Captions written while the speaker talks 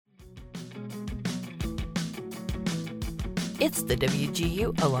It's the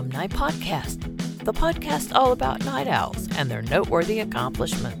WGU Alumni Podcast, the podcast all about night owls and their noteworthy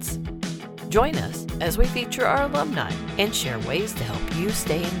accomplishments. Join us as we feature our alumni and share ways to help you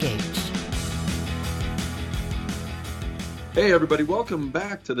stay engaged. Hey everybody, welcome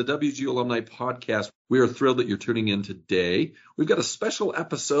back to the WGU Alumni Podcast. We are thrilled that you're tuning in today. We've got a special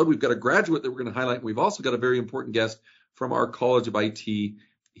episode. We've got a graduate that we're going to highlight. We've also got a very important guest from our College of IT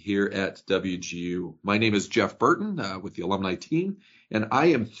here at WGU. My name is Jeff Burton with the alumni team, and I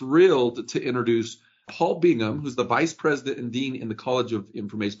am thrilled to introduce Paul Bingham, who's the Vice President and Dean in the College of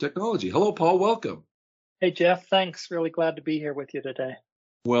Information Technology. Hello, Paul. Welcome. Hey, Jeff. Thanks. Really glad to be here with you today.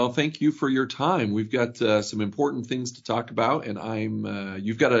 Well, thank you for your time. We've got some important things to talk about, and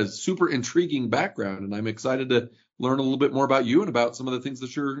you've got a super intriguing background, and I'm excited to learn a little bit more about you and about some of the things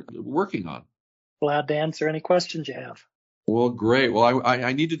that you're working on. Glad to answer any questions you have. Well, great. Well,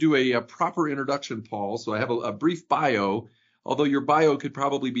 I need to do a proper introduction, Paul, so I have a brief bio, although your bio could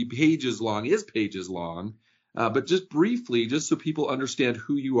probably be pages long, but just briefly, just so people understand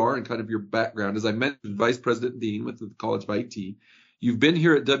who you are and kind of your background. As I mentioned, Vice President and Dean with the College of IT. You've been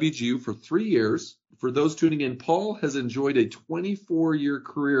here at WGU for 3 years. For those tuning in, Paul has enjoyed a 24-year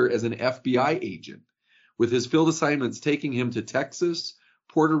career as an FBI agent, with his field assignments taking him to Texas,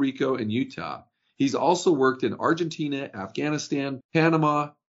 Puerto Rico, and Utah. He's also worked in Argentina, Afghanistan, Panama,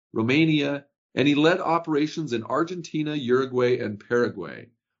 Romania, and he led operations in Argentina, Uruguay, and Paraguay.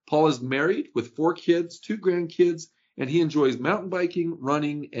 Paul is married with 4 kids, 2 grandkids, and he enjoys mountain biking,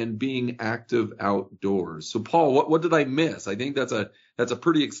 running, and being active outdoors. So, Paul, what did I miss? I think that's a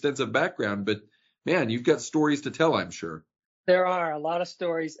pretty extensive background, but man, you've got stories to tell, I'm sure. There are a lot of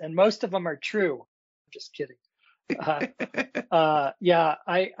stories, and most of them are true. I'm just kidding. I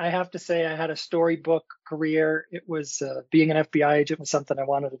have to say I had a storybook career. It was being an FBI agent was something I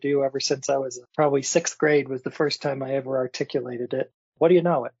wanted to do ever since I was probably 6th grade was the first time I ever articulated it. What do you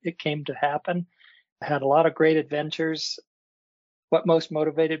know? It came to happen. I had a lot of great adventures. What most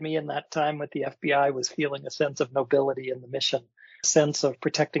motivated me in that time with the FBI was feeling a sense of nobility in the mission, a sense of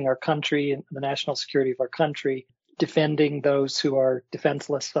protecting our country and the national security of our country, defending those who are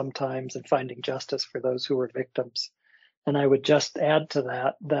defenseless sometimes and finding justice for those who are victims. And I would just add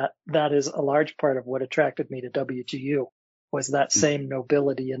to that is a large part of what attracted me to WGU was that same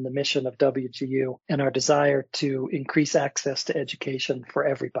nobility in the mission of WGU and our desire to increase access to education for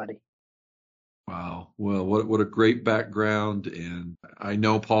everybody. Wow. Well, what a great background. And I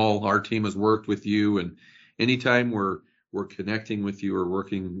know, Paul, our team has worked with you, and anytime we're connecting with you or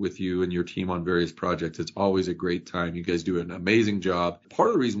working with you and your team on various projects, it's always a great time. You guys do an amazing job. Part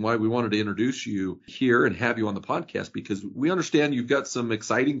of the reason why we wanted to introduce you here and have you on the podcast, because we understand you've got some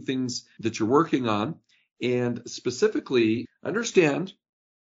exciting things that you're working on, and specifically understand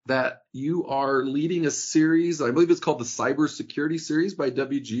that you are leading a series, I believe it's called the Cybersecurity Series by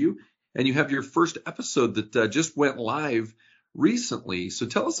WGU, and you have your first episode that just went live recently. So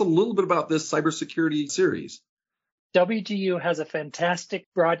tell us a little bit about this cybersecurity series. WGU has a fantastic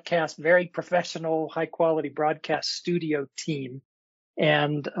broadcast, very professional, high-quality broadcast studio team.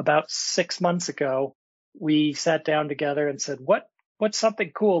 And about 6 months ago, we sat down together and said, what's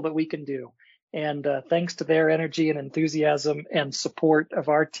something cool that we can do? And thanks to their energy and enthusiasm and support of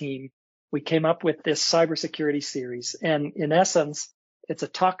our team, we came up with this cybersecurity series. And in essence, it's a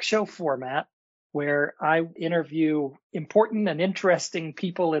talk show format where I interview important and interesting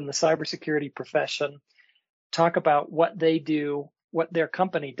people in the cybersecurity profession, talk about what they do, what their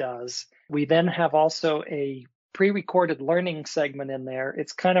company does. We then have also a pre-recorded learning segment in there.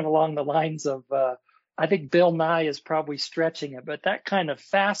 It's kind of along the lines of, I think Bill Nye is probably stretching it, but that kind of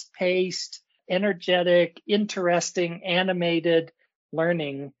fast-paced, energetic, interesting, animated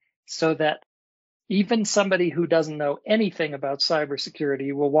learning so that even somebody who doesn't know anything about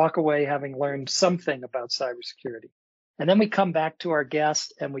cybersecurity will walk away having learned something about cybersecurity. And then we come back to our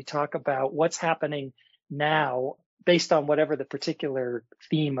guest and we talk about what's happening now based on whatever the particular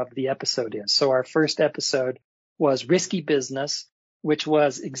theme of the episode is. So our first episode was Risky Business, which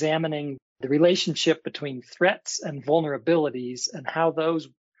was examining the relationship between threats and vulnerabilities and how those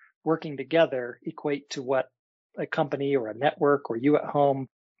working together equate to what a company or a network or you at home,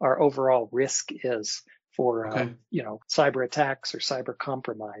 our overall risk is for, cyber attacks or cyber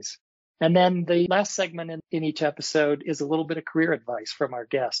compromise. And then the last segment in each episode is a little bit of career advice from our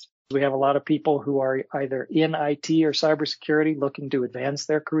guest. We have a lot of people who are either in IT or cybersecurity looking to advance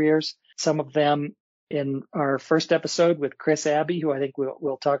their careers. Some of them in our first episode with Chris Abbey, who I think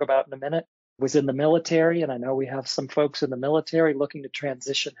we'll talk about in a minute, was in the military. And I know we have some folks in the military looking to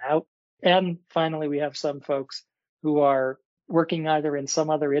transition out. And finally, we have some folks who are working either in some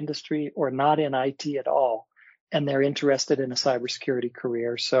other industry or not in IT at all, and they're interested in a cybersecurity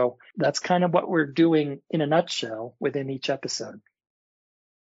career. So that's kind of what we're doing in a nutshell within each episode.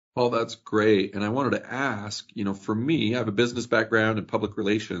 Well, that's great. And I wanted to ask, for me, I have a business background in public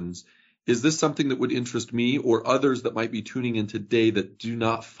relations. Is this something that would interest me or others that might be tuning in today that do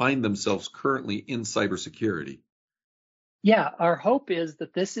not find themselves currently in cybersecurity? Yeah, our hope is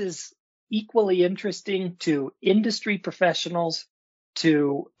that this is equally interesting to industry professionals,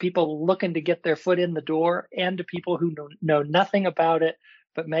 to people looking to get their foot in the door, and to people who know nothing about it,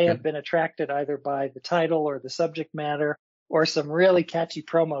 but may have been attracted either by the title or the subject matter or some really catchy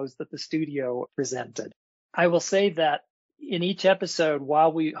promos that the studio presented. I will say that in each episode,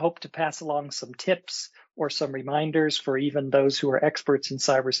 while we hope to pass along some tips or some reminders for even those who are experts in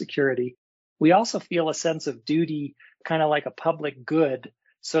cybersecurity, we also feel a sense of duty, kind of like a public good,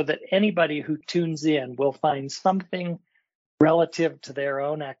 so that anybody who tunes in will find something relative to their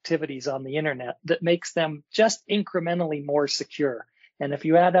own activities on the internet that makes them just incrementally more secure. And if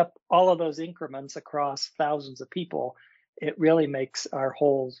you add up all of those increments across thousands of people, it really makes our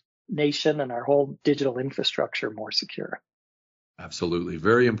whole nation and our whole digital infrastructure more secure. Absolutely.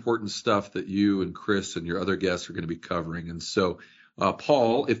 Very important stuff that you and Chris and your other guests are going to be covering. And so,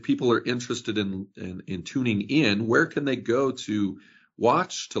 Paul, if people are interested in tuning in, where can they go to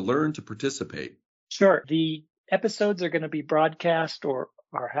watch, to learn, to participate? Sure. The episodes are going to be broadcast or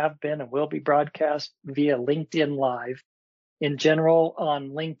have been and will be broadcast via LinkedIn Live. In general,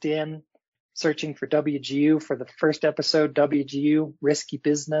 on LinkedIn, searching for WGU for the first episode, WGU Risky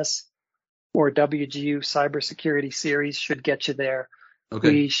Business or WGU Cybersecurity Series should get you there. Okay.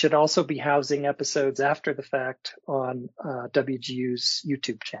 We should also be housing episodes after the fact on WGU's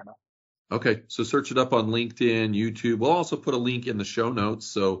YouTube channel. Okay, so search it up on LinkedIn, YouTube. We'll also put a link in the show notes.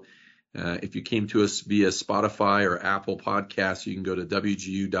 So if you came to us via Spotify or Apple Podcasts, you can go to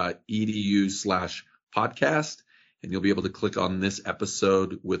wgu.edu/podcast, and you'll be able to click on this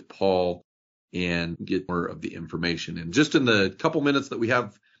episode with Paul and get more of the information. And just in the couple minutes that we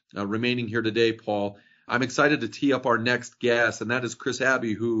have remaining here today, Paul, I'm excited to tee up our next guest, and that is Chris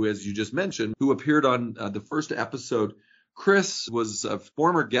Abbey, who, as you just mentioned, who appeared on the first episode. Chris was a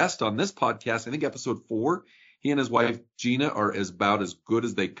former guest on this podcast, I think episode 4. He and his wife, Gina, are about as good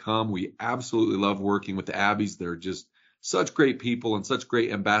as they come. We absolutely love working with the Abbeys. They're just such great people and such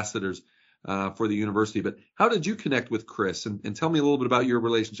great ambassadors for the university. But how did you connect with Chris? And tell me a little bit about your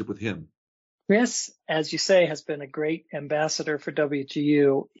relationship with him. Chris, as you say, has been a great ambassador for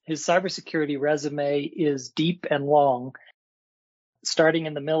WGU. His cybersecurity resume is deep and long. Starting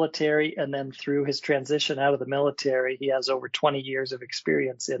in the military and then through his transition out of the military, he has over 20 years of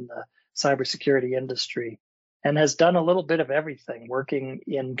experience in the cybersecurity industry and has done a little bit of everything, working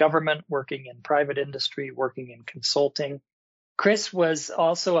in government, working in private industry, working in consulting. Chris was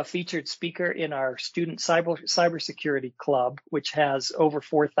also a featured speaker in our student cybersecurity club, which has over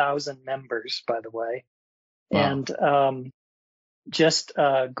 4,000 members, by the way. Wow. And just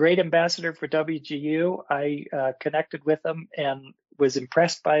a great ambassador for WGU. I connected with him and was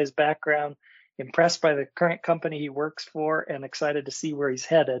impressed by his background, impressed by the current company he works for, and excited to see where he's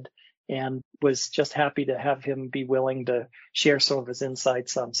headed, and was just happy to have him be willing to share some of his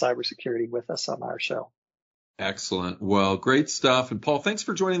insights on cybersecurity with us on our show. Excellent. Well, great stuff. And Paul, thanks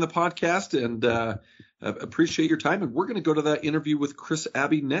for joining the podcast, and appreciate your time. And we're going to go to that interview with Chris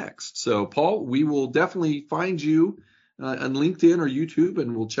Abbey next. So, Paul, we will definitely find you on LinkedIn or YouTube,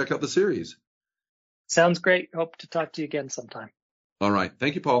 and we'll check out the series. Sounds great. Hope to talk to you again sometime. All right.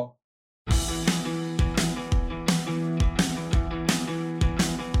 Thank you, Paul.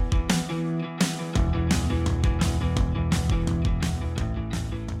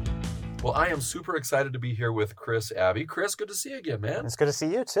 Well, I am super excited to be here with Chris Abbey. Chris, good to see you again, man. It's good to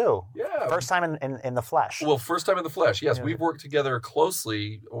see you, too. Yeah. First time in the flesh. Well, first time in the flesh, yes. Yeah. We've worked together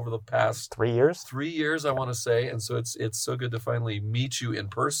closely over the past 3 years. 3 years, I want to say. And so it's so good to finally meet you in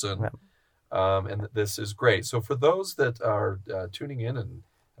person. Yeah. And this is great. So for those that are tuning in and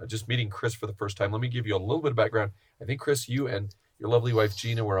just meeting Chris for the first time, let me give you a little bit of background. I think, Chris, you and your lovely wife,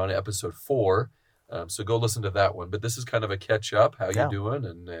 Gina, were on episode 4. So go listen to that one. But this is kind of a catch up. How you doing?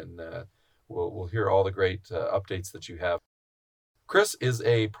 And we'll hear all the great updates that you have. Chris is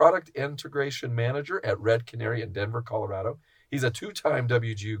a product integration manager at Red Canary in Denver, Colorado. He's a 2-time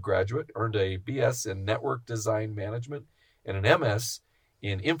WGU graduate, earned a BS in network design management and an MS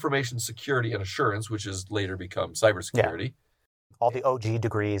in information security and assurance, which has later become cybersecurity. Yeah. All the OG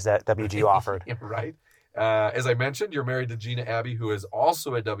degrees that WGU offered. Right. As I mentioned, you're married to Gina Abbey, who is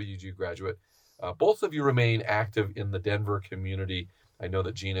also a WGU graduate. Both of you remain active in the Denver community. I know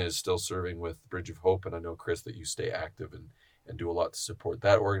that Gina is still serving with Bridge of Hope, and I know, Chris, that you stay active and do a lot to support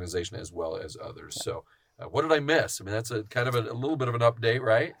that organization as well as others. So What did I miss? I mean, that's a kind of a little bit of an update,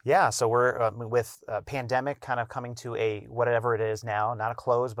 right? Yeah, so we're with pandemic kind of coming to a whatever it is now, not a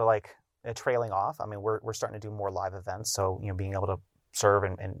close, but like a trailing off. I mean, we're starting to do more live events. So, being able to serve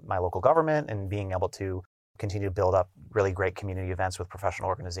in my local government and being able to continue to build up really great community events with professional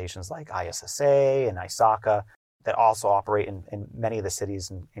organizations like ISSA and ISACA that also operate in many of the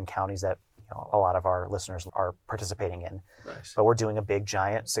cities and counties that a lot of our listeners are participating in. Nice. But we're doing a big,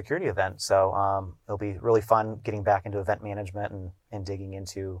 giant security event. So it'll be really fun getting back into event management and digging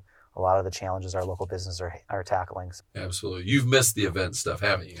into a lot of the challenges our local businesses are tackling. Absolutely. You've missed the event stuff,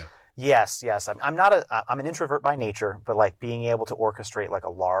 haven't you? Yes. I'm an introvert by nature, but like being able to orchestrate like a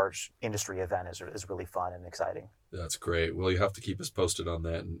large industry event is really fun and exciting. That's great. Well, you have to keep us posted on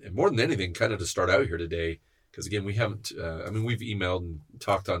that. And more than anything, kind of to start out here today, because again, we haven't, we've emailed and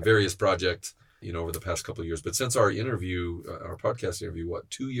talked on various projects, over the past couple of years. But since our interview, our podcast interview,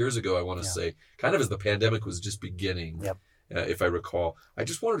 2 years ago, I want to say, kind of as the pandemic was just beginning, if I recall, I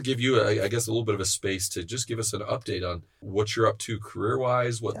just wanted to give you, I guess, a little bit of a space to just give us an update on what you're up to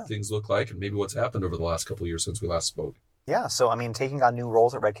career-wise, what things look like, and maybe what's happened over the last couple of years since we last spoke. Yeah, so taking on new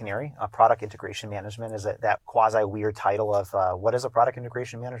roles at Red Canary, product integration management is that quasi-weird title of what does a product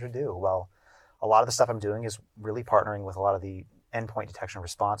integration manager do? Well, a lot of the stuff I'm doing is really partnering with a lot of the endpoint detection and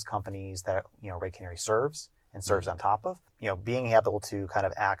response companies that, Red Canary serves on top of, being able to kind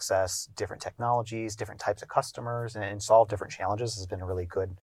of access different technologies, different types of customers and solve different challenges has been really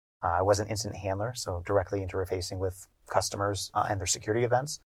good. I was an incident handler, so directly interfacing with customers and their security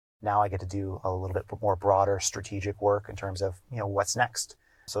events. Now I get to do a little bit more broader strategic work in terms of, what's next.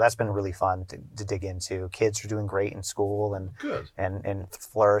 So that's been really fun to dig into. Kids are doing great in school and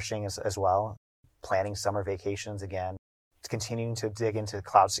flourishing as well. Planning summer vacations again, continuing to dig into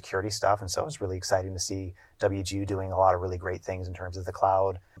cloud security stuff. And so it's really exciting to see WGU doing a lot of really great things in terms of the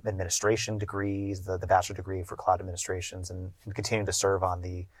cloud administration degrees, the bachelor degree for cloud administrations, and continuing to serve on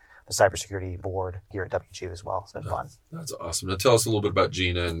the cybersecurity board here at WGU as well. It's been fun. That's awesome. Now tell us a little bit about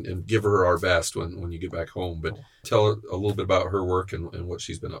Gina and give her our best when you get back home, but tell her a little bit about her work and what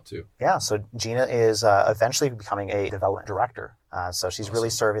she's been up to. Yeah, so Gina is eventually becoming a development director. So she's really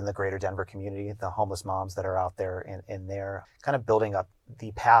serving the greater Denver community, the homeless moms that are out there in there, kind of building up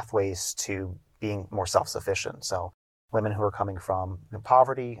the pathways to being more self-sufficient. So women who are coming from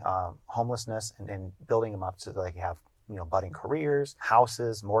poverty, homelessness, and building them up to like have budding careers,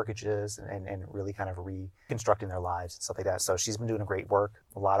 houses, mortgages, and really kind of reconstructing their lives and stuff like that. So she's been doing great work.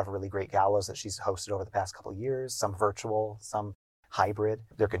 A lot of really great galas that she's hosted over the past couple of years, some virtual, some hybrid.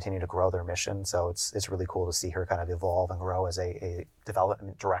 They're continuing to grow their mission. So it's really cool to see her kind of evolve and grow as a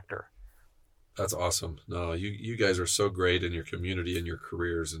development director. That's awesome. No, you guys are so great in your community and your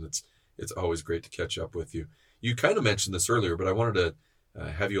careers, and it's always great to catch up with you. You kind of mentioned this earlier, but I wanted to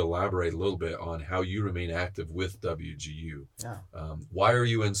have you elaborate a little bit on how you remain active with WGU. Yeah. Why are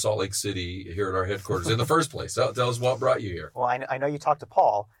you in Salt Lake City here at our headquarters in the first place? Tell us what brought you here. Well, I know you talked to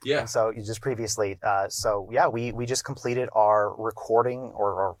Paul. Yeah. And so you just previously. We just completed our recording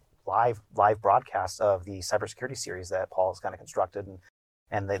or live broadcast of the cybersecurity series that Paul has kind of constructed,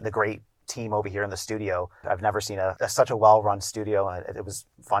 and the great team over here in the studio. I've never seen such a well-run studio, and it was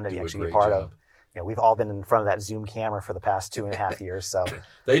fun to actually be part of. We've all been in front of that Zoom camera for the past 2.5 years. So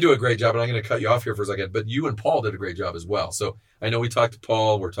they do a great job, and I'm going to cut you off here for a second, but you and Paul did a great job as well. So I know we talked to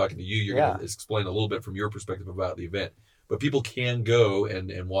Paul, we're talking to you. You're going to explain a little bit from your perspective about the event, but people can go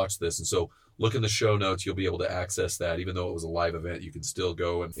and watch this. And so look in the show notes. You'll be able to access that. Even though it was a live event, you can still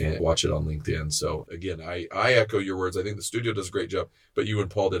go and watch it on LinkedIn. So again, I echo your words. I think the studio does a great job, but you and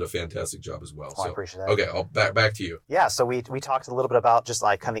Paul did a fantastic job as well. I appreciate that. Okay, I'll back to you. Yeah, so we talked a little bit about just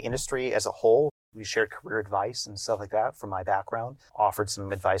like kind of the industry as a whole. We shared career advice and stuff like that from my background, offered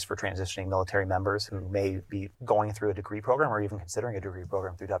some advice for transitioning military members who may be going through a degree program or even considering a degree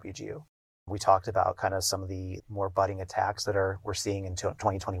program through WGU. We talked about kind of some of the more budding attacks that we're seeing in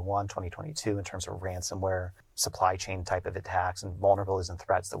 2021, 2022 in terms of ransomware, supply chain type of attacks, and vulnerabilities and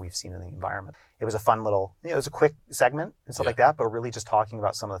threats that we've seen in the environment. It was a fun little, it was a quick segment and stuff like that, but really just talking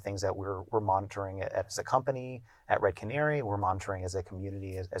about some of the things that we're monitoring as a company at Red Canary, we're monitoring as a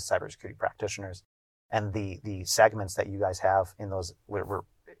community, as cybersecurity practitioners. And the segments that you guys have in those were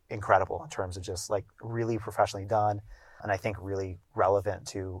incredible in terms of just like really professionally done. And I think really relevant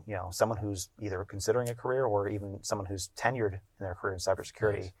to, someone who's either considering a career or even someone who's tenured in their career in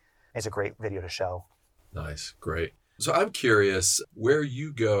cybersecurity. Nice. It's a great video to show. Nice. Great. So I'm curious where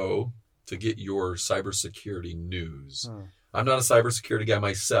you go to get your cybersecurity news. I'm not a cybersecurity guy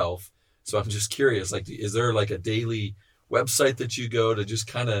myself, so I'm just curious, like, is there like a daily website that you go to just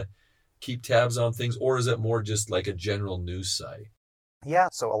kind of keep tabs on things, or is it more just like a general news site? Yeah.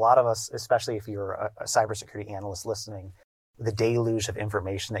 So a lot of us, especially if you're a cybersecurity analyst listening, the deluge of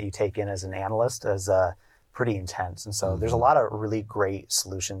information that you take in as an analyst is pretty intense. And so there's a lot of really great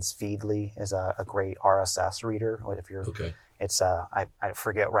solutions. Feedly is a great RSS reader. If you're, it's I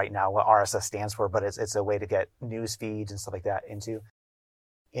forget right now what RSS stands for, but it's a way to get news feeds and stuff like that into.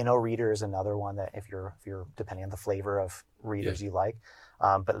 InnoReader is another one that if you're depending on the flavor of readers you like.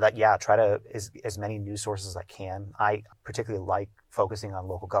 But try to as many news sources as I can. I particularly like focusing on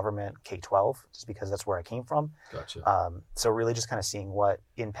local government, K-12, just because that's where I came from. Gotcha. So really just kind of seeing what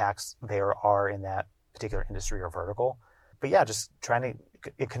impacts there are in that particular industry or vertical. But yeah, just trying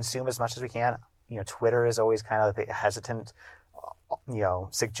to consume as much as we can. Twitter is always kind of a hesitant,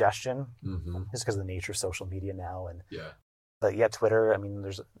 suggestion just because of the nature of social media now. But yeah, Twitter, I mean,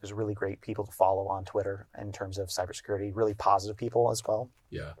 there's really great people to follow on Twitter in terms of cybersecurity, really positive people as well.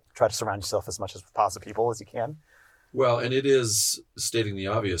 Yeah. Try to surround yourself as much as positive people as you can. Well, and it is, stating the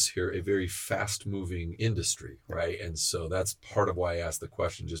obvious here, a very fast-moving industry, right? And so that's part of why I asked the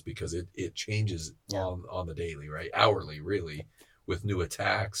question, just because it changes on the daily, right? Hourly, really, with new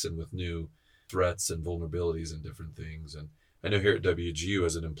attacks and with new threats and vulnerabilities and different things. And I know here at WGU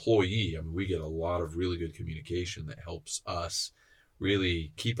as an employee, I mean, we get a lot of really good communication that helps us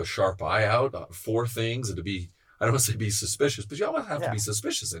really keep a sharp eye out for things and to be, I don't want to say be suspicious, but you don't have to be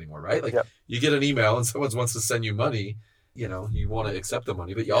suspicious anymore, right? Like you get an email and someone wants to send you money, you want to accept the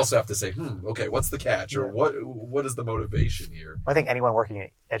money, but you also have to say, okay, what's the catch or what is the motivation here? I think anyone working in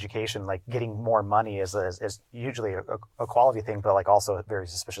education, like getting more money is usually a quality thing, but like also a very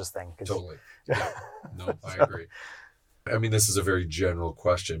suspicious thing. Totally. Yeah. No, I agree. I mean, this is a very general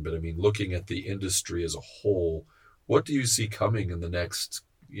question, but I mean, looking at the industry as a whole, what do you see coming in the next,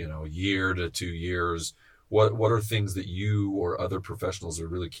 year to 2 years? What are things that you or other professionals are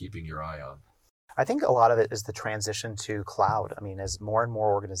really keeping your eye on? I think a lot of it is the transition to cloud. I mean, as more and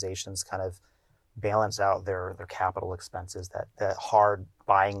more organizations kind of balance out their capital expenses, that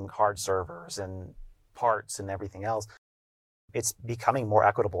buying hard servers and parts and everything else, it's becoming more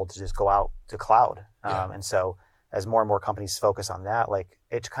equitable to just go out to cloud. And so as more and more companies focus on that, like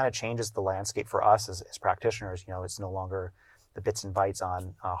it kind of changes the landscape for us as practitioners. It's no longer the bits and bytes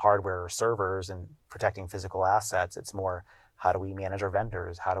on hardware or servers and protecting physical assets. It's more, how do we manage our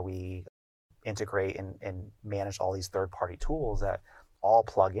vendors? How do we integrate and manage all these third-party tools that all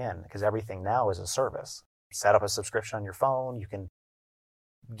plug in? Because everything now is a service. Set up a subscription on your phone. You can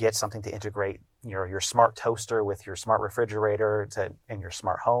get something to integrate your smart toaster with your smart refrigerator in your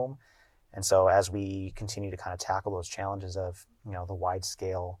smart home. And so as we continue to kind of tackle those challenges of, the wide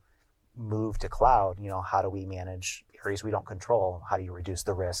scale move to cloud, how do we manage areas we don't control? How do you reduce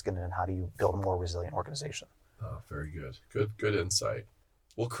the risk? And then how do you build a more resilient organization? Oh, very good. Good insight.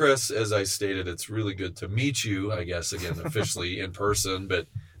 Well, Chris, as I stated, it's really good to meet you, I guess, again, officially in person, but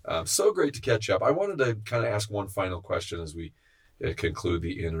so great to catch up. I wanted to kind of ask one final question as we conclude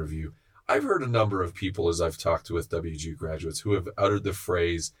the interview. I've heard a number of people, as I've talked with WGU graduates, who have uttered the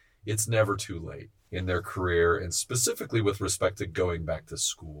phrase, it's never too late in their career, and specifically with respect to going back to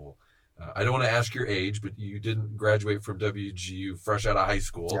school. I don't want to ask your age, but you didn't graduate from WGU fresh out of high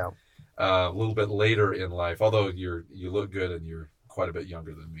school. No. A little bit later in life, although you look good and you're quite a bit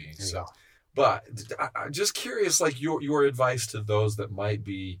younger than me. So, but I'm just curious, like your advice to those that might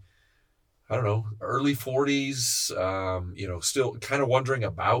be, I don't know, early 40s, still kind of wondering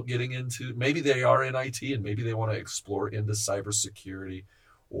about getting into, maybe they are in IT and maybe they want to explore into cybersecurity,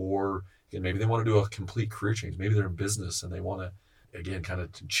 or maybe they want to do a complete career change. Maybe they're in business and they want to, again, kind of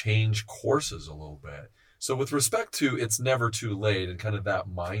change courses a little bit. So with respect to it's never too late and kind of that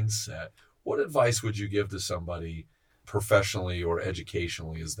mindset, what advice would you give to somebody professionally or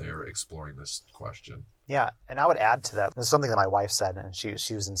educationally as they're exploring this question? Yeah, and I would add to that, there's something that my wife said, and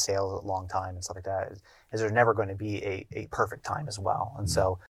she was in sales a long time and stuff like that, is there's never going to be a perfect time as well. And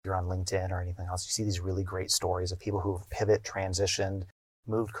so if you're on LinkedIn or anything else, you see these really great stories of people who've pivot, transitioned,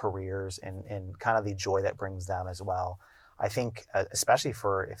 moved careers, and kind of the joy that brings them as well. I think, especially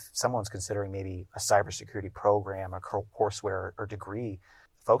for if someone's considering maybe a cybersecurity program, a courseware or degree,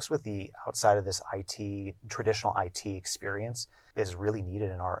 folks with the outside of this traditional IT experience is really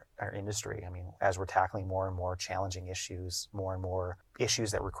needed in our industry. I mean, as we're tackling more and more challenging issues, more and more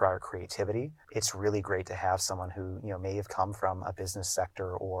issues that require creativity, it's really great to have someone who, may have come from a business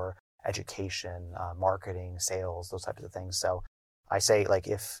sector or education, marketing, sales, those types of things. So I say, like,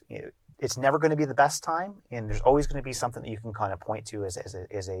 if it's never going to be the best time, and there's always going to be something that you can kind of point to as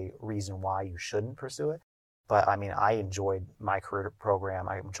a reason why you shouldn't pursue it. But I mean, I enjoyed my career program.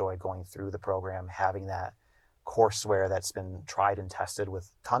 I enjoyed going through the program, having that courseware that's been tried and tested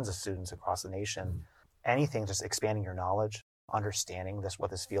with tons of students across the nation. Anything, just expanding your knowledge. understanding what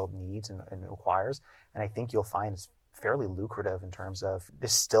this field needs and requires. And I think you'll find it's fairly lucrative in terms of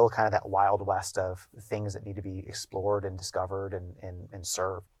there's still kind of that wild west of things that need to be explored and discovered and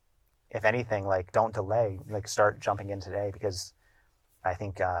served. If anything, like, don't delay, like, start jumping in today, because I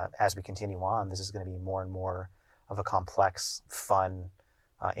think as we continue on, this is going to be more and more of a complex, fun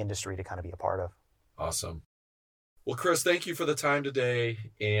industry to kind of be a part of. Awesome. Well, Chris, thank you for the time today.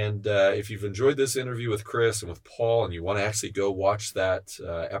 And if you've enjoyed this interview with Chris and with Paul, and you want to actually go watch that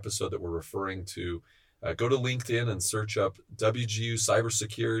episode that we're referring to, go to LinkedIn and search up WGU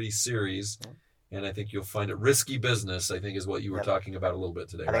Cybersecurity Series. And I think you'll find it. Risky Business, I think, is what you were talking about a little bit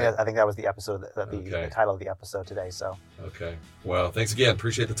today, right? I think that was the episode, the title of the episode today. So. Okay. Well, thanks again.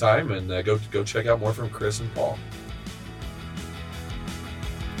 Appreciate the time, and go check out more from Chris and Paul.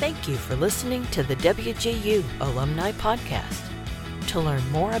 Thank you for listening to the WGU Alumni Podcast. To learn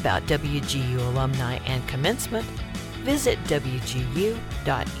more about WGU alumni and commencement, visit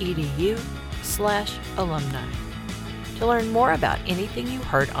wgu.edu/alumni. To learn more about anything you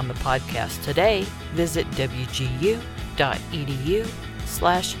heard on the podcast today, visit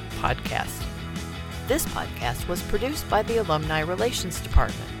wgu.edu/podcast. This podcast was produced by the Alumni Relations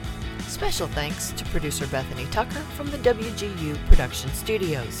Department. Special thanks to producer Bethany Tucker from the WGU Production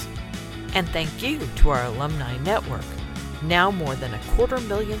Studios. And thank you to our alumni network, now more than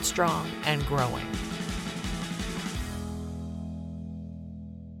 250,000 strong and growing.